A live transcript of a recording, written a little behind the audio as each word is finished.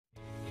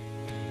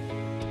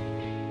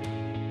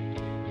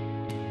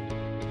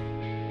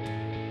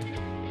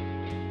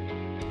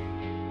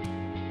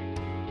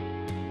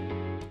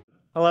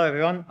Hello,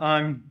 everyone.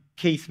 I'm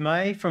Keith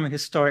May from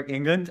Historic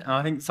England. And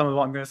I think some of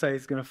what I'm going to say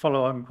is going to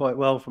follow on quite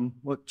well from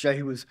what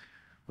Jay was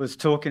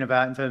talking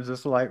about in terms of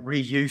sort of like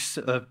reuse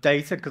of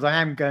data, because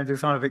I am going to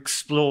kind of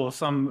explore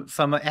some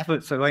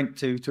efforts I went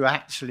to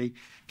actually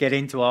get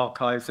into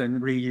archives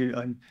and reuse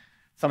and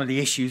some of the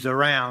issues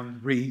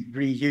around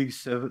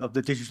reuse of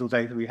the digital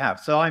data we have.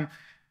 So I'm,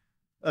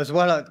 as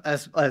well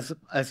as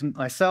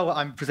myself,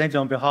 I'm presenting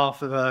on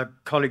behalf of a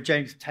colleague,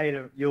 James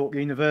Taylor at York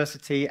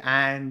University,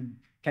 and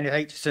Kenneth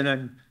Aitchison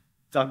and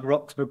Doug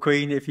Rocks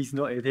McQueen, if he's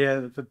not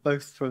here, they're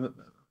both from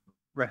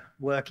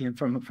working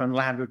from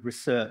Landward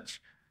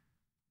Research.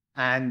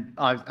 And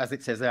as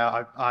it says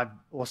there, I'm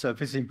also a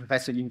visiting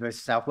professor at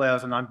University of South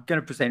Wales, and I'm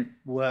going to present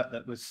work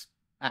that was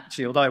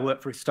actually, although I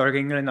work for Historic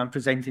England, I'm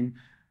presenting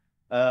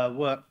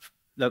work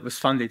that was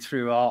funded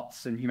through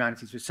Arts and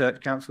Humanities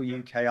Research Council,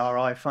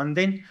 UKRI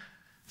funding.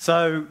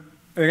 So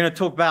we're going to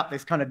talk about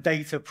this kind of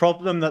data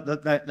problem that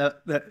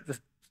the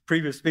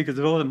previous speakers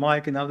of all,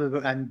 Mike and others,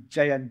 and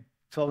Jay and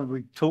Tom,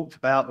 we talked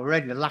about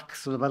already, the lack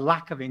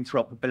of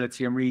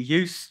interoperability and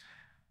reuse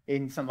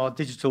in some of our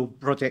digital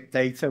project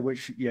data,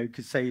 which you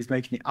could say is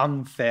making it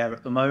unfair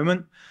at the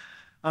moment.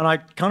 And I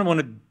kind of want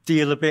to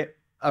deal a bit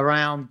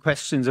around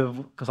questions of,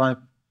 because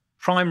I'm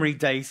primary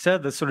data,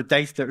 the sort of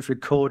data that was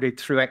recorded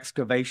through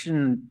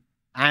excavation,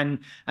 and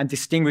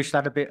distinguish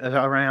that a bit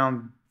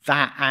around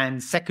that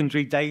and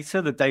secondary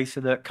data, the data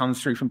that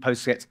comes through from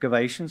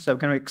post-excavation. So we're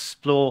going to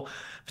explore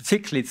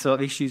particularly sort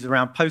of issues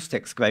around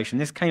post-excavation.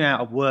 This came out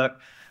of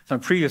work, some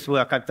previous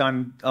work I've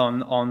done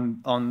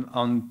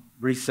on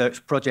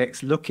research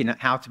projects looking at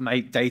how to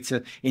make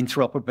data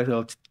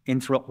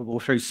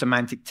interoperable through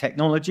semantic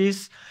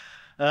technologies.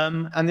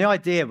 And the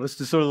idea was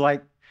to sort of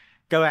like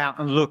go out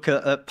and look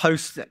at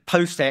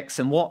post-ex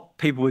and what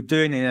people were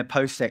doing in their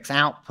post-ex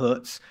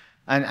outputs,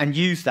 and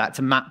use that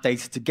to map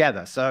data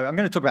together. So I'm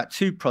going to talk about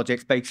two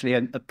projects, basically.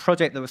 A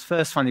project that was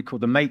first funded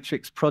called the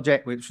Matrix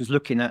Project, which was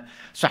looking at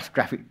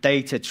stratigraphic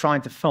data,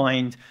 trying to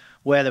find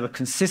where there were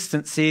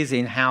consistencies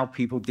in how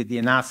people did the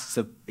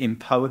analysis in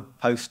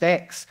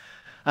post-X,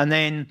 and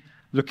then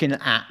looking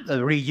at the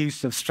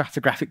reuse of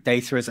stratigraphic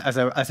data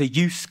as a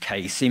use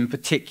case in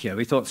particular.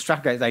 We thought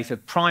stratigraphic data,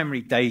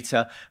 primary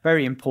data,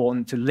 very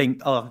important to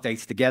link other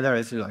data together,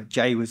 as like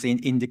Jay was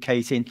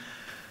indicating.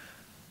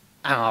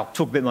 And I'll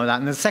talk a bit more of that.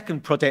 And the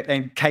second project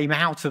then came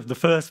out of the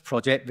first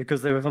project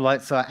because there were like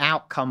sort of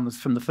outcomes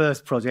from the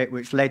first project,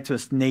 which led to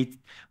us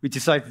we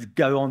decided to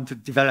go on to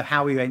develop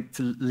how we went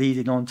to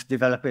leading on to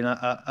developing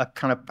a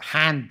kind of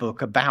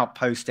handbook about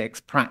post-ex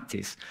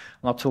practice.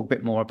 And I'll talk a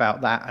bit more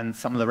about that and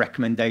some of the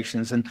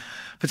recommendations, and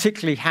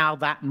particularly how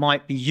that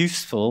might be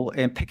useful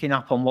in picking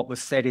up on what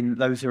was said in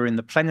those who were in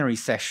the plenary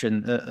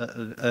session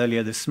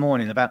earlier this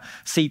morning about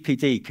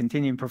CPD,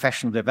 continuing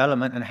professional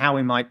development, and how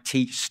we might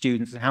teach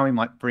students and how we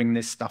might bring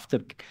this stuff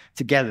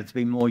together to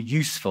be more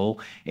useful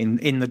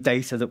in the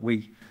data that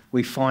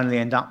we finally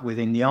end up with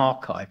in the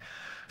archive.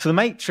 So the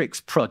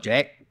Matrix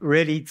project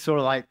really sort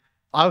of like,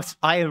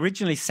 I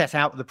originally set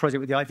out the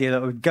project with the idea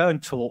that I would go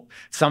and talk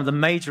to some of the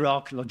major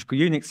archaeological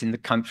units in the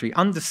country,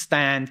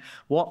 understand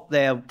what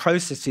their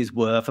processes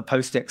were for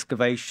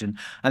post-excavation,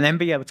 and then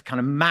be able to kind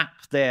of map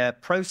their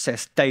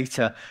process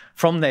data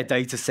from their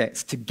data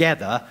sets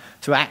together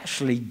to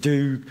actually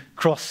do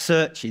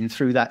cross-searching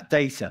through that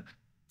data.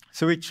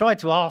 So we tried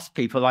to ask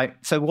people,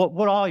 like, so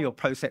what are your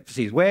post-ex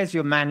procedures? Where's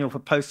your manual for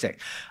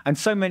post-ex? And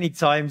so many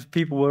times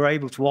people were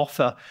able to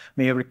offer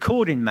me a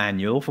recording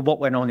manual for what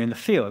went on in the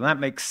field. And that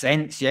makes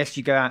sense. Yes,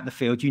 you go out in the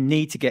field, you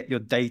need to get your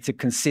data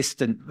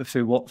consistent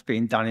through what's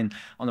being done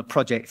on a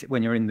project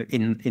when you're in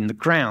the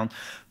ground.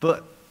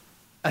 But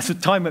as the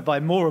time went by,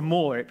 more and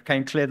more, it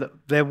became clear that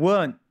there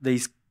weren't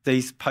these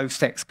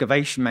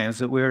post-excavation manuals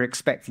that we were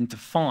expecting to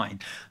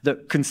find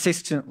that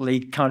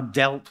consistently kind of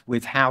dealt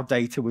with how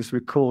data was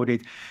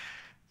recorded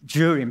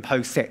during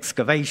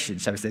post-excavation.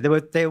 So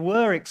there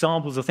were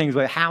examples of things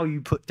where how you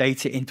put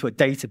data into a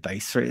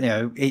database.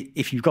 So,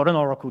 if you've got an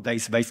Oracle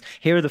database,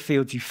 here are the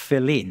fields you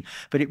fill in.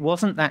 But it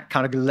wasn't that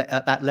kind of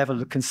at that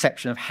level of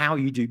conception of how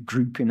you do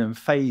grouping and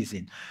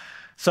phasing.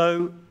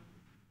 So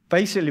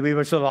basically, we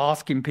were sort of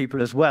asking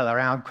people as well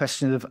around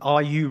questions of,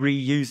 are you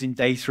reusing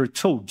data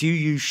at all? Do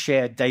you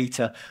share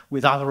data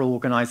with other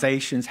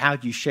organizations? How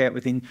do you share it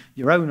within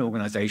your own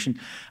organization?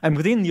 And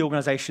within the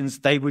organizations,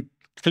 they would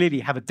clearly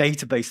have a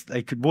database that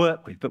they could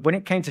work with. But when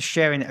it came to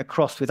sharing it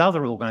across with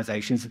other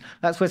organizations,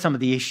 that's where some of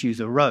the issues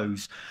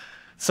arose.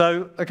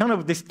 So kind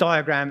of this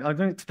diagram, I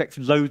don't expect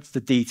loads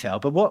of detail,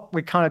 but what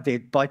we kind of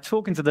did by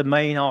talking to the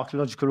main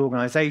archaeological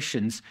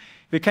organizations,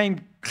 it became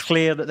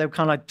clear that there were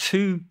kind of like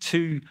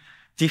two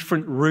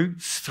different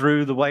routes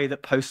through the way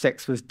that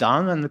post-ex was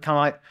done. And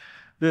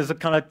there's a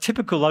kind of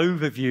typical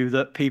overview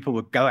that people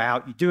would go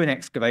out, you do an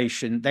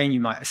excavation, then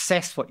you might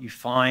assess what you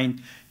find,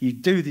 you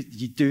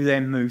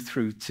then move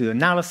through to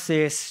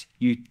analysis,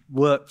 you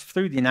work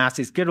through the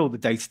analysis, get all the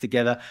data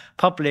together,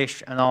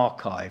 publish and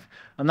archive.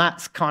 And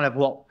that's kind of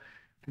what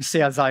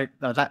see, as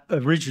that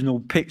original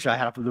picture I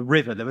had up of the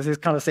river, there was this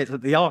kind of sense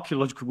that the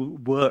archaeological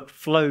work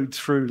flowed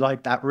through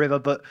like that river,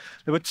 but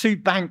there were two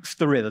banks to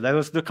the river. There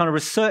was the kind of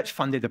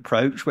research-funded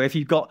approach, where if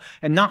you've got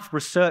enough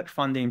research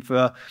funding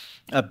for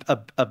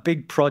a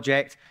big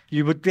project,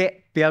 you would be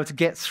able to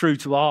get through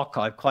to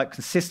archive quite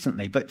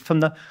consistently. But from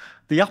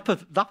the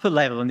upper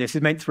level, and this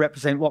is meant to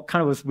represent what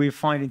kind of we were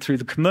finding through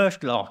the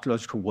commercial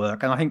archaeological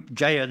work, and I think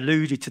Jay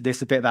alluded to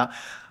this a bit about,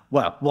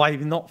 well, why are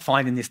you not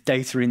finding this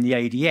data in the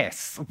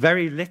ADS?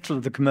 Very little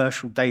of the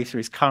commercial data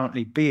is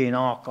currently being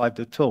archived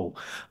at all.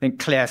 I think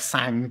Claire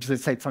Sang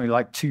said something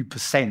like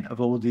 2%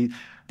 of all the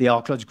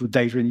archaeological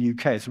data in the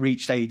UK has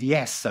reached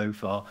ADS so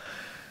far.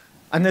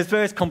 And there's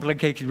various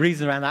complicated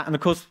reasons around that. And of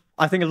course,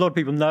 I think a lot of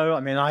people know, I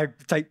mean, I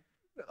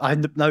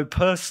know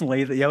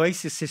personally that the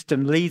OASIS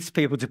system leads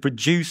people to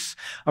produce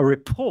a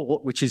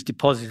report which is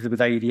deposited with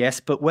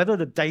ADS, but whether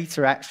the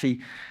data actually,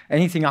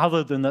 anything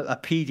other than a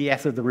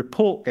PDF of the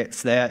report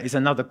gets there is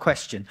another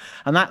question.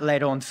 And that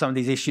led on to some of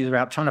these issues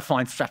about trying to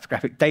find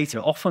stratigraphic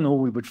data. Often all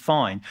we would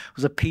find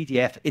was a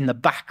PDF in the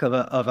back of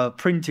a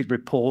printed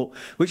report,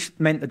 which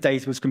meant the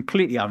data was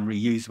completely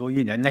unreusable,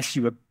 you know, unless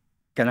you were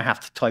going to have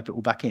to type it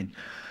all back in.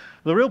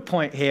 The real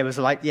point here was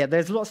like, yeah,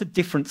 there's lots of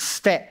different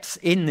steps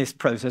in this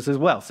process as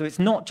well. So it's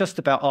not just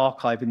about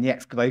archiving the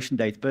excavation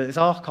data, but it's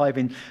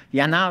archiving the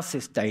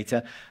analysis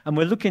data. And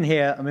we're looking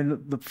here, I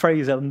mean, the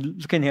phrase I'm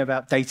looking here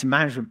about data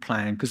management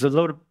planning, because a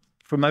lot of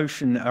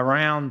promotion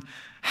around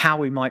how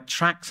we might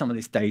track some of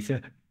this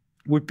data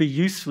would be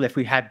useful if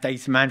we had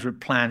data management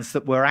plans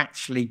that were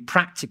actually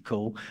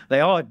practical. They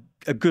are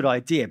a good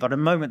idea, but at the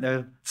moment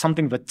they're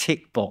something of a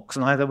tick box,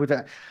 and I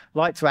would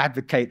like to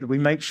advocate that we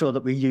make sure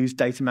that we use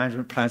data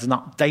management plans and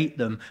update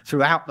them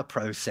throughout the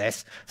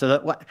process, so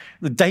that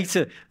the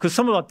data, because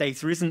some of our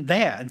data isn't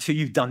there until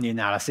you've done the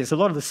analysis. A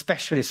lot of the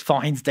specialist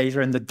finds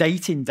data and the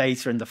dating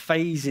data and the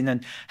phasing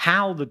and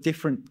how the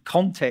different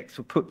contexts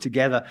were put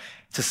together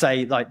to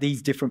say, like,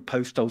 these different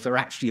post holes are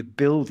actually a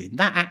building.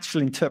 That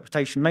actual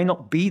interpretation may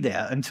not be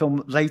there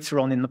until later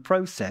on in the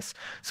process.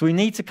 So we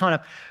need to kind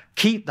of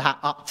keep that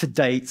up to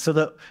date so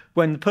that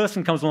when the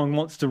person comes along and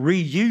wants to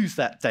reuse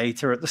that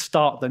data at the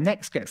start of the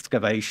next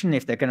excavation,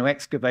 if they're going to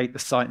excavate the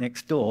site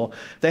next door,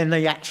 then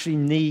they actually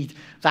need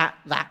that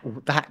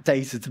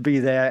data to be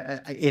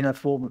there in a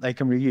form that they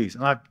can reuse.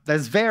 And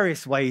there's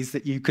various ways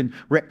that you can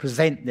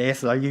represent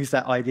this. I use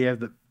that idea of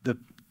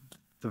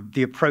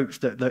the approach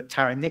that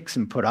Tara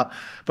Nixon put up.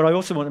 But I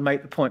also want to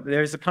make the point that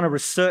there is a kind of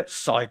research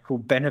cycle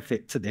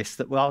benefit to this,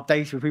 that our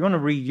data, if we want to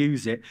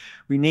reuse it,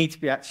 we need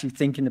to be actually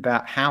thinking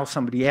about how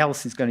somebody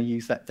else is going to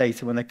use that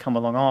data when they come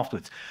along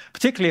afterwards,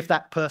 particularly if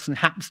that person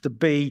happens to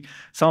be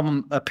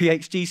a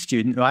PhD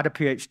student. I had a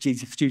PhD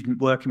student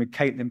working with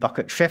Caitlin Buck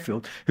at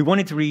Sheffield who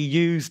wanted to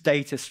reuse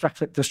data,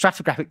 the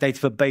stratigraphic data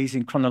for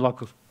Bayesian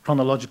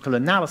chronological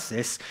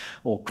analysis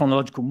or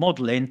chronological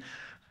modeling,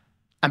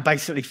 and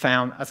basically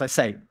found, as I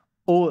say,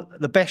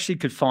 the best she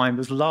could find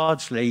was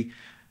largely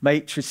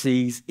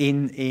matrices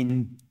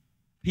in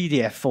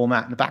PDF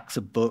format in the backs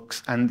of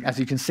books. And as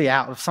you can see,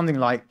 out of something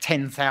like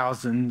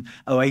 10,000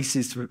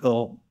 OASIS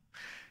or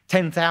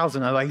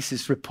 10,000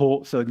 OASIS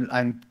reports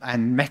and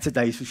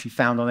metadata which she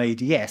found on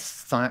ADS,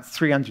 so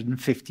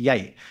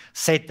 358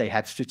 said they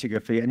had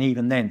stratigraphy, and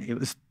even then it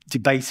was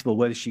debatable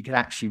whether she could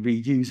actually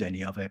reuse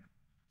any of it.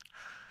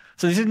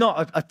 So this is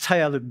not a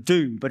tale of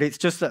doom, but it's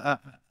just a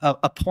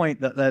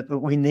point that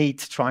we need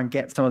to try and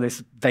get some of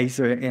this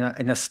data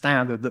in a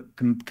standard that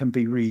can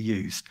be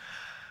reused.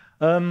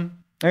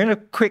 I'm going to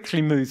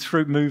quickly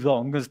move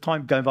on because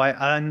time going by,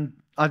 and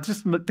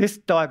this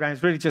diagram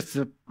is really just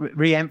to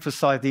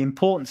re-emphasize the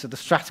importance of the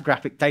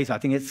stratigraphic data. I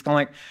think it's kind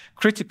of like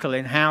critical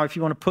in how, if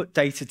you want to put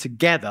data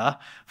together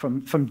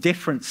from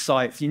different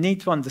sites, you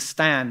need to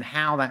understand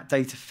how that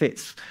data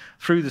fits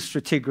through the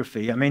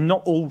stratigraphy. I mean,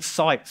 not all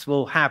sites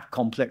will have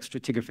complex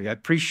stratigraphy. I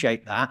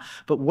appreciate that,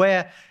 but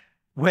where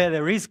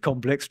there is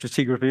complex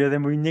stratigraphy,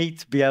 then we need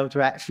to be able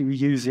to actually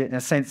use it in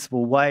a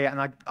sensible way.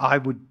 And I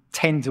would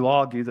tend to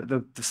argue that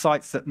the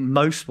sites that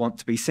most want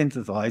to be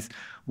synthesized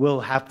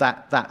will have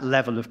that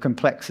level of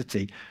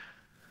complexity.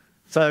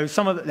 So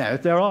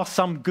there are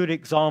some good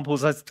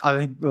examples. I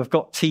think we've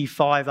got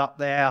T5 up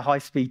there, high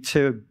speed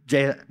 2,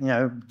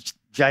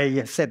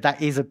 Jay said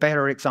that is a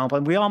better example,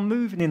 and we are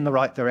moving in the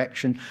right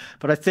direction.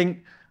 But I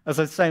think, as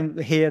I was saying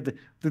here,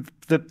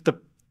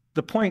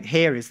 the point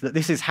here is that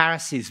this is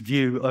Harris's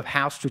view of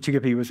how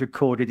stratigraphy was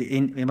recorded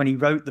when he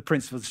wrote the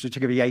Principles of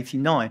Stratigraphy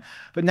 89.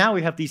 But now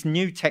we have these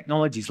new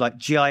technologies like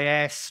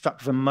GIS,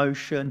 structure of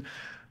motion,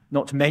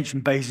 not to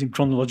mention Bayesian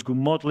chronological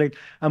modeling,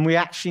 and we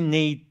actually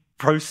need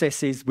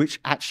processes which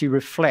actually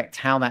reflect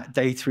how that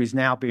data is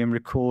now being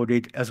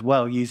recorded as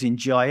well using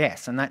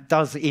GIS, and that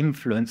does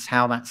influence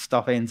how that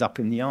stuff ends up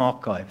in the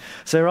archive.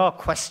 So there are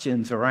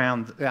questions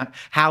around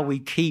how we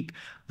keep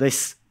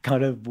this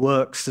kind of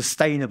work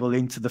sustainable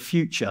into the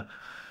future.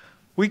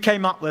 We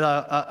came up with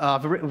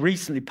I've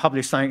recently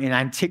published something in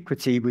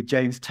Antiquity with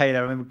James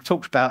Taylor, and we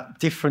talked about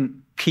different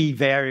key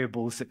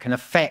variables that can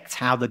affect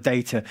how the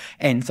data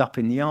ends up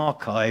in the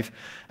archive.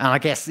 And I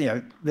guess,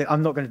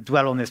 I'm not going to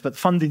dwell on this, but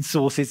funding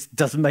sources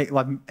doesn't make,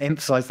 I've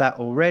emphasized that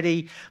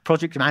already,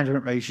 project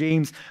management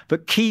regimes,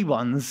 but key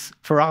ones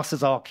for us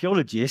as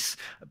archaeologists,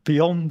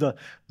 beyond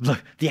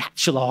the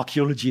actual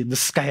archaeology and the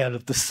scale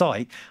of the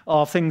site,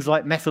 are things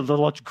like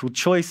methodological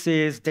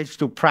choices,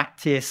 digital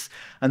practice,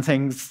 and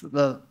things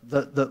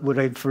that would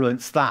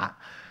influence that.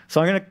 So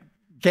I'm going to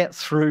get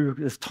through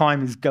as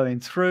time is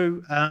going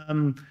through.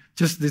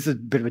 This is a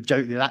bit of a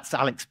joke there. That's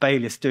Alex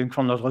Bayliss doing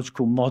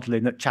chronological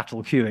modelling at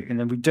Chattel Hewitt, and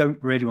then we don't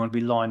really want to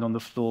be lying on the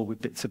floor with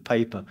bits of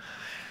paper.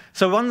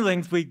 So one of the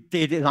things we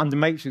did under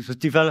Matrix was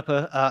develop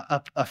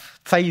a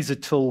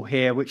phaser tool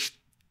here, which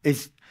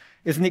is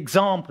an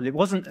example. It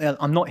wasn't,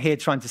 I'm not here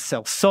trying to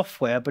sell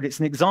software, but it's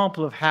an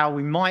example of how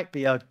we might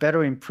be able to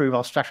better improve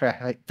our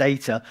stratigraphic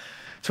data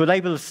to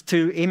enable us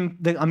to,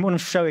 I'm going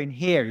to show in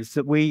here is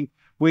that we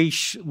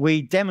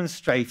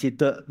demonstrated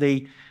that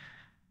the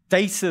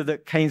data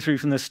that came through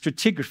from the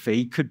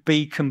stratigraphy could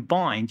be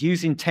combined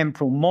using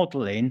temporal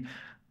modeling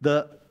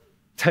that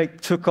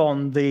took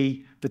on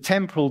the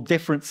temporal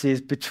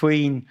differences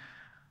between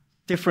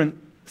different,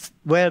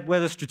 where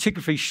the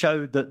stratigraphy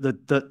showed that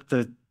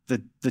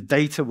the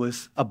data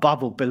was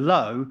above or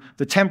below,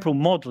 the temporal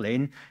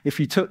modeling, if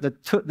you took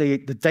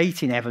the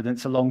dating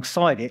evidence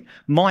alongside it,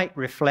 might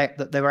reflect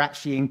that there were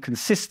actually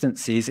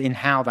inconsistencies in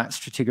how that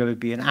stratigraphy was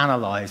being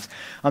analysed.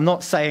 I'm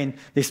not saying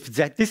this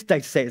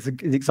data set is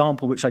an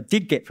example which I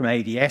did get from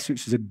ADS,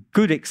 which is a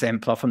good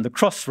exemplar from the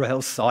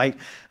Crossrail site,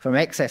 from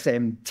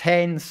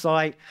XSM10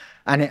 site,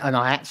 and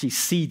I actually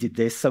seeded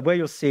this. So where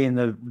you're seeing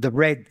the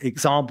red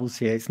examples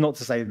here, it's not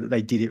to say that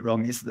they did it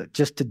wrong, it's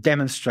just to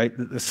demonstrate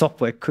that the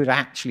software could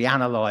actually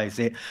analyse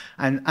it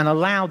and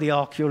allow the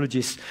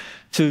archaeologists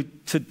to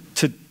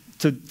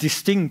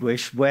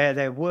distinguish where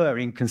there were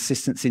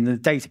inconsistencies in the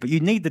data. But you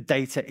need the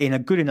data in a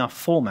good enough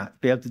format to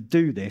be able to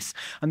do this.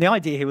 And the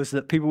idea here was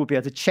that people would be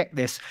able to check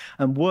this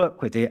and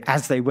work with it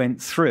as they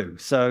went through.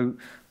 So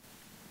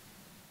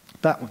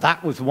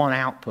that was one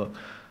output.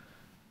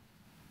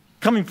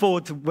 Coming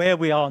forward to where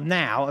we are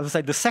now, as I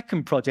say, the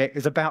second project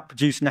is about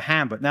producing a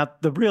handbook. Now,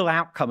 the real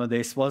outcome of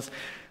this was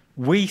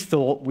we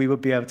thought we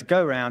would be able to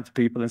go around to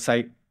people and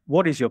say,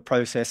 what is your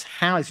process?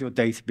 How is your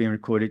data being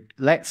recorded?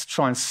 Let's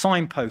try and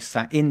signpost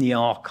that in the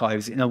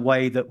archives in a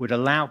way that would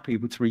allow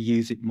people to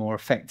reuse it more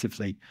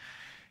effectively.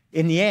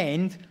 In the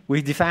end,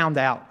 we found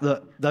out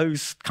that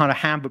those kind of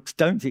handbooks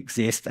don't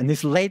exist, and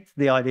this led to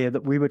the idea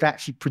that we would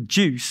actually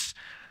produce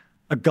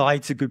a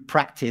guide to good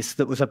practice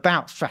that was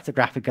about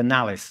stratigraphic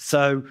analysis.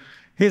 So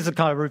here's a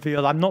kind of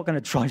reveal. I'm not going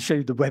to try and show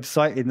you the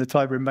website in the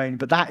time remaining,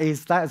 but that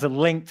is a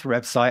link to the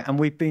website. And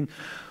we've been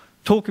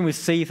talking with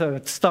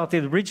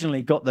CEFA,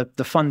 originally got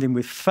the funding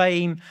with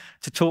FAME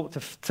to talk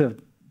to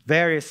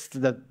various,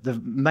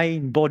 the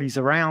main bodies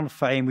around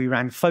FAME. We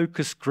ran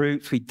focus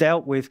groups. We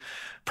dealt with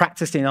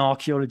practicing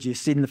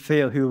archaeologists in the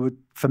field who were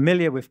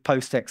familiar with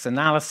post-ex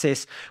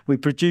analysis. We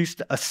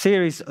produced a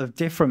series of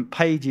different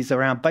pages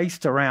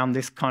based around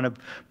this kind of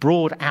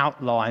broad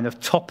outline of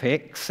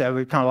topics. So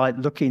we're kind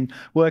of like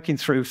working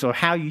through sort of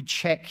how you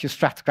check your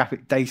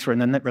stratigraphic data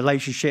and the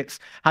relationships,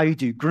 how you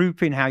do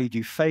grouping, how you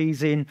do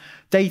phasing,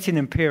 dating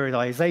and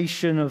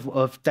periodization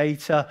of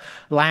data,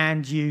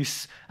 land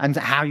use, and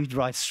how you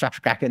derive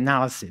stratigraphic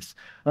analysis.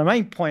 And the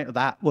main point of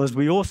that was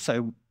we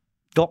also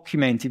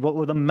documented what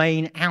were the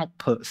main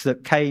outputs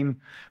that came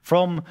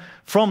from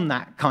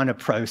that kind of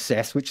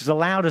process, which has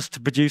allowed us to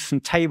produce some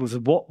tables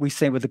of what we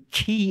say were the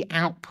key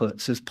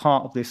outputs as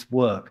part of this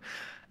work.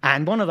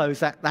 And one of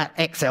those, that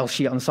Excel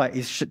sheet on the site,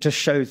 just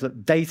shows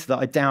that data that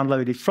I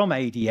downloaded from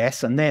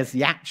ADS, and there's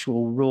the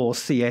actual raw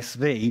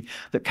CSV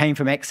that came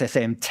from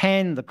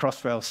XSM10, the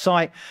Crossrail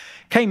site,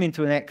 came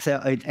into an Excel,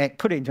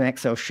 put it into an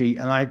Excel sheet,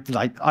 and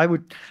I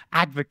would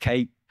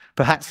advocate,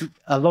 perhaps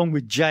along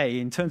with Jay,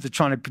 in terms of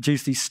trying to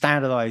produce these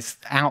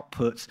standardized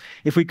outputs,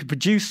 if we could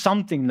produce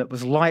something that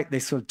was like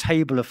this sort of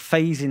table of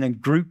phasing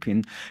and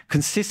grouping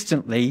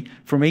consistently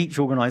from each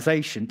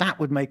organization, that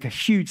would make a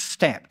huge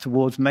step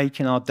towards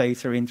making our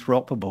data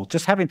interoperable.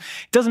 Just having,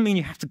 it doesn't mean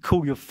you have to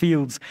call your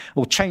fields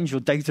or change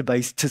your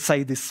database to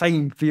say the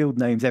same field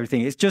names,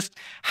 everything. It's just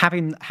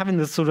having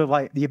the sort of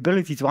like the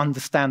ability to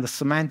understand the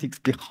semantics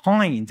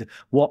behind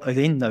what are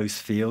in those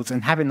fields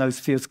and having those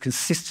fields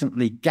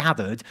consistently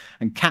gathered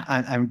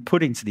and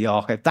put into the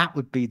archive. That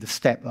would be the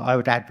step that I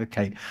would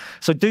advocate.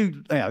 So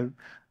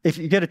if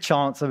you get a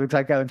chance, I would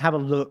go and have a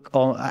look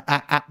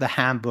at the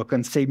handbook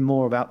and see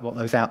more about what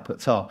those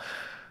outputs are.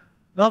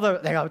 Another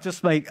thing, I'll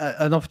just make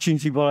an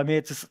opportunity while I'm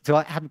here to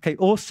advocate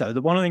also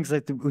that one of the things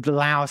that would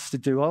allow us to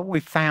do, what we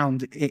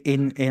found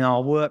in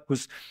our work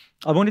was,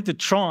 I wanted to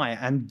try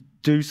and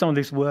do some of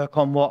this work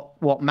on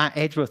what Matt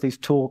Edgeworth is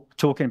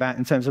talking about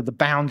in terms of the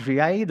boundary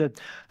A, the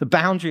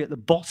boundary at the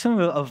bottom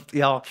of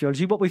the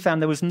archaeology. What we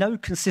found, there was no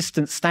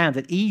consistent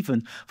standard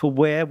even for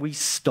where we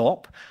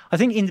stop. I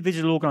think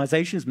individual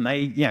organizations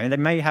may, they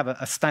may have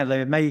a standard,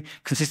 they may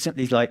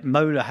consistently, like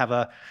MOLA, have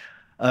a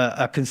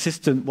a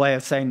consistent way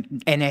of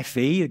saying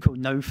NFE, called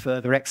no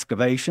further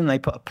excavation. They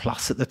put a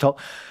plus at the top.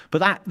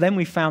 But then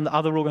we found that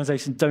other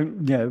organizations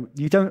don't,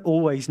 you don't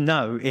always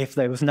know if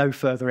there was no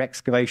further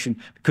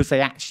excavation because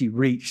they actually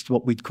reached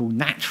what we'd call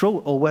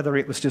natural, or whether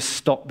it was just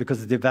stopped because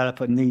the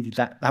developer needed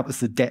that was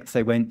the depth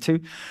they went to.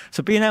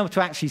 So being able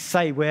to actually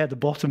say where the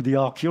bottom of the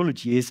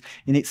archaeology is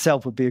in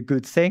itself would be a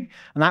good thing.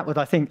 And that would,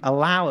 I think,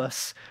 allow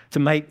us to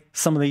make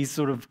some of these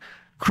sort of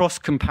cross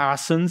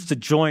comparisons, to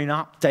join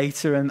up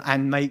data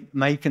and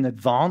make an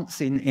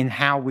advance in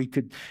how we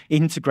could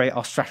integrate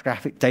our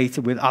stratigraphic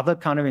data with other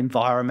kind of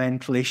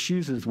environmental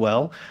issues as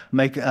well,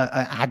 make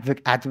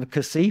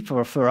advocacy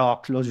for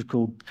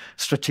archaeological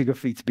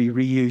stratigraphy to be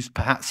reused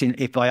perhaps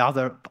by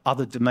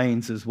other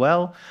domains as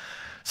well.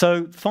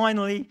 So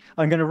finally,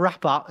 I'm going to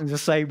wrap up and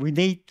just say we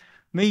need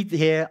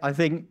here, I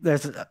think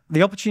there's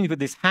the opportunity with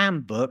this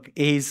handbook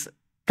is,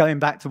 going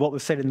back to what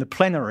was said in the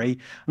plenary,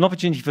 an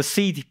opportunity for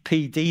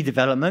CPD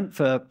development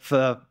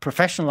for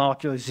professional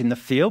archaeologists in the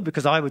field,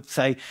 because I would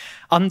say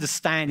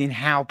understanding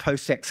how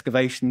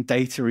post-excavation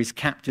data is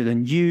captured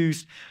and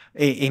used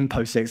in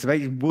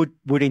post-excavation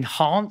would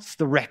enhance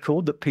the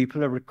record that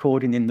people are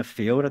recording in the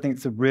field. I think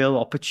it's a real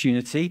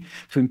opportunity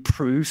to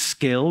improve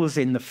skills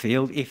in the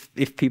field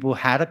if people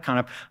had a kind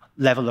of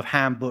level of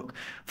handbook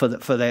for their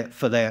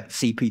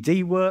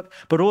CPD work,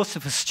 but also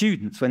for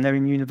students when they're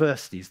in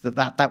universities,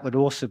 that would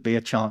also be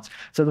a chance.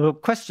 So the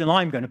question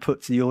I'm going to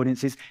put to the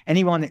audience is,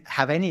 anyone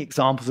have any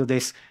examples of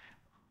this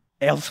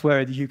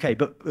elsewhere in the UK?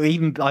 But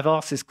even I've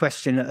asked this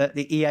question at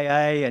the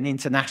EAA and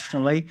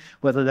internationally,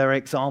 whether there are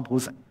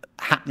examples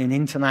happening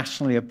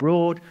internationally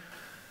abroad.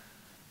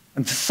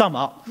 And to sum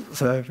up,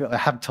 so if I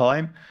have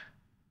time,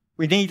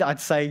 we need, I'd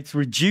say, to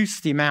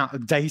reduce the amount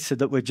of data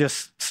that we're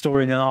just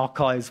storing in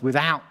archives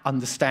without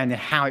understanding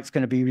how it's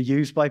going to be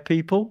reused by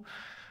people.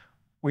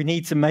 We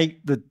need to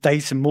make the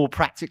data more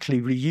practically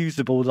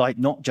reusable, like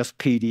not just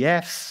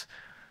PDFs.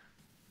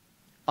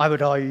 I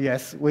would argue,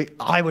 yes.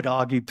 I would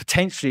argue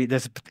potentially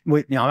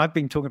I've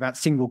been talking about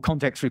single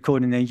context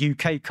recording in a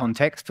UK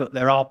context, but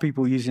there are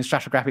people using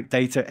stratigraphic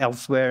data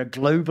elsewhere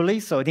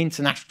globally. So an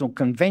international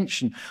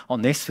convention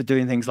on this for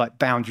doing things like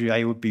boundary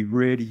A would be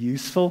really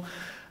useful.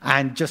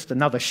 And just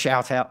another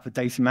shout out for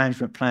data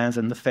management plans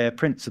and the FAIR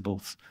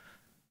principles.